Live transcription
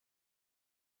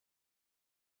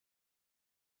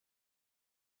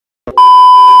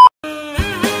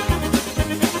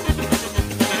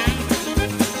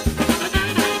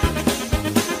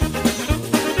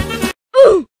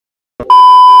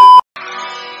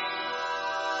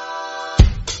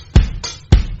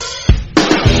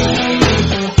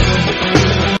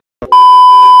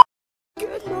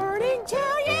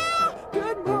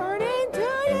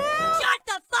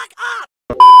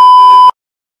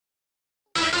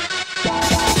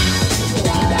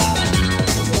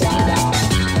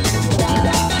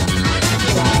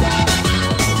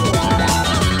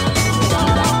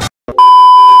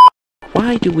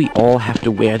do we all have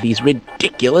to wear these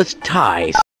ridiculous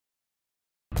ties?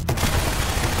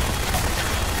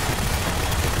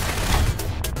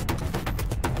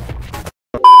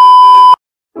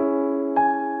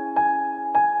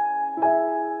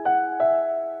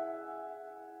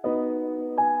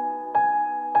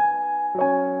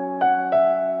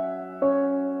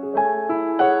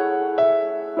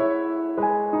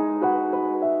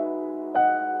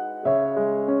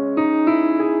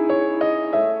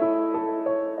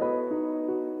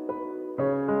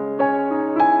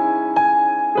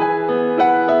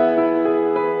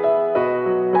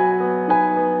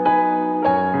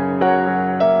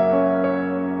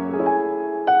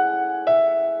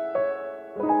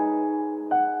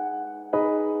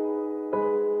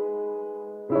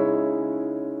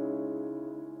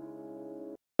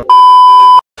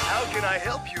 I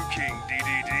help you, King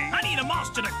DDD? I need a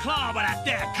monster to claw with that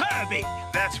there Kirby.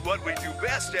 That's what we do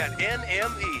best at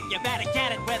NME. You better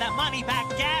get it with a money-back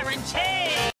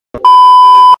guarantee.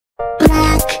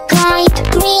 Black, white,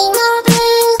 green or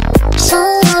blue,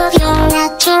 soul of your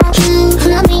natural hue.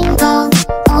 Flamingo,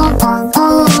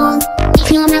 oh.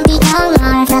 If you're meant the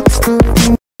color, that's cool.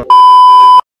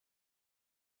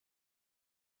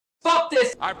 Fuck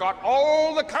this! I've got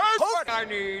all the cards I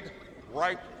need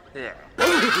right here.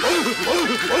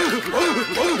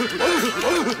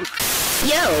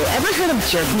 Yo, ever heard of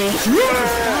jerkmates?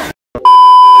 Yeah.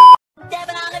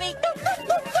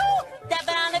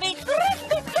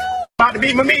 About to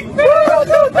beat my meat.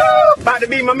 About to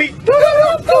beat my meat.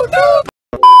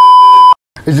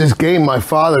 There's this game my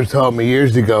father taught me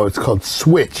years ago. It's called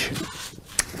Switch.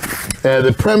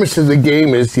 The premise of the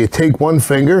game is you take one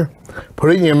finger,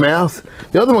 put it in your mouth,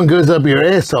 the other one goes up your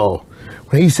asshole.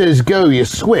 When he says go, you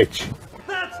switch.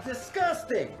 That's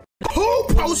disgusting! Who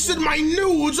posted my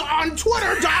nudes on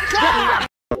Twitter.com?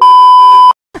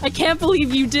 I can't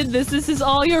believe you did this. This is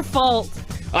all your fault.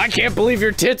 I can't believe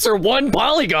your tits are one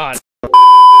polygon.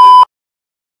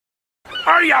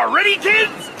 Are ya ready,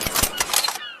 kids?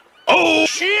 Oh,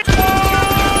 shit!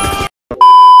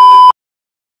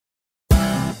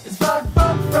 It's Fuck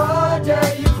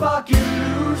Friday, you fucking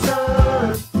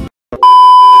losers!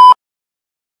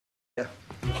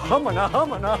 Humana.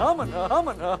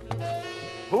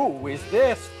 Who is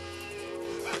this?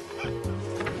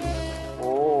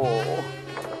 Oh.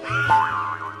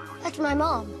 That's my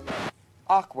mom.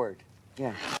 Awkward.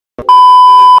 Yeah.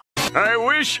 I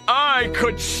wish I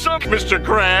could suck Mr.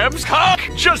 Krabs' cock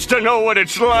just to know what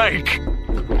it's like.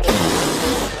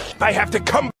 I have to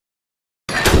come.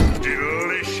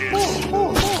 Delicious.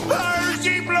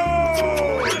 Party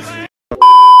blows!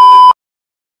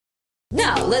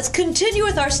 Now, let's continue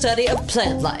with our study of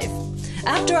plant life.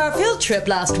 After our field trip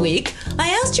last week, I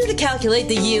asked you to calculate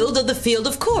the yield of the field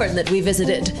of corn that we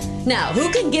visited. Now,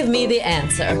 who can give me the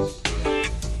answer?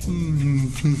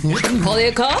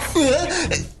 Polyakov?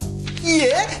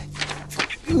 Yeah?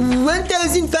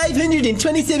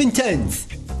 1,527 tons.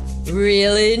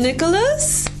 Really,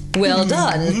 Nicholas? Well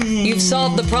done. You've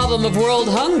solved the problem of world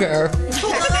hunger.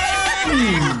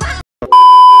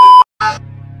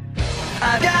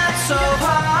 I got so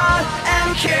hard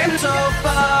and came so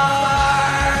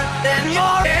far. Then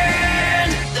you're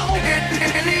in. It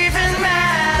didn't even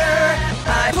matter.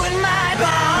 I put my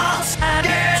balls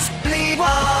against the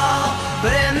wall,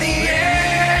 but in the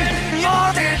end,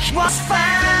 your dick was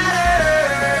fatter.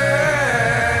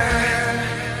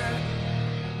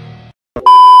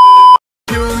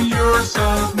 Kill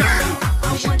yourself now.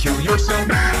 You should kill yourself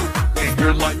now. And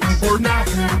you're liking for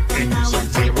nothing. And you some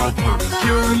zero proof.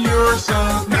 Kill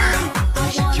yourself now.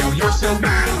 You should kill yourself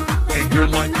now. And you're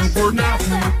liking for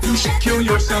nothing. You should kill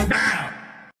yourself now.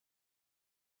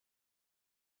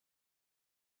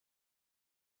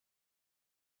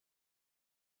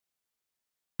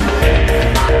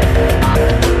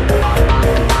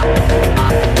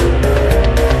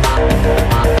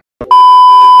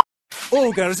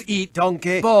 Ogres eat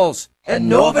donkey balls, and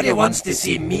nobody wants to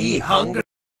see me hungry.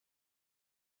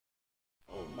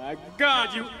 Oh my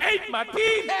God, you ate my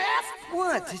penis!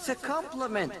 What? It's a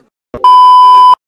compliment.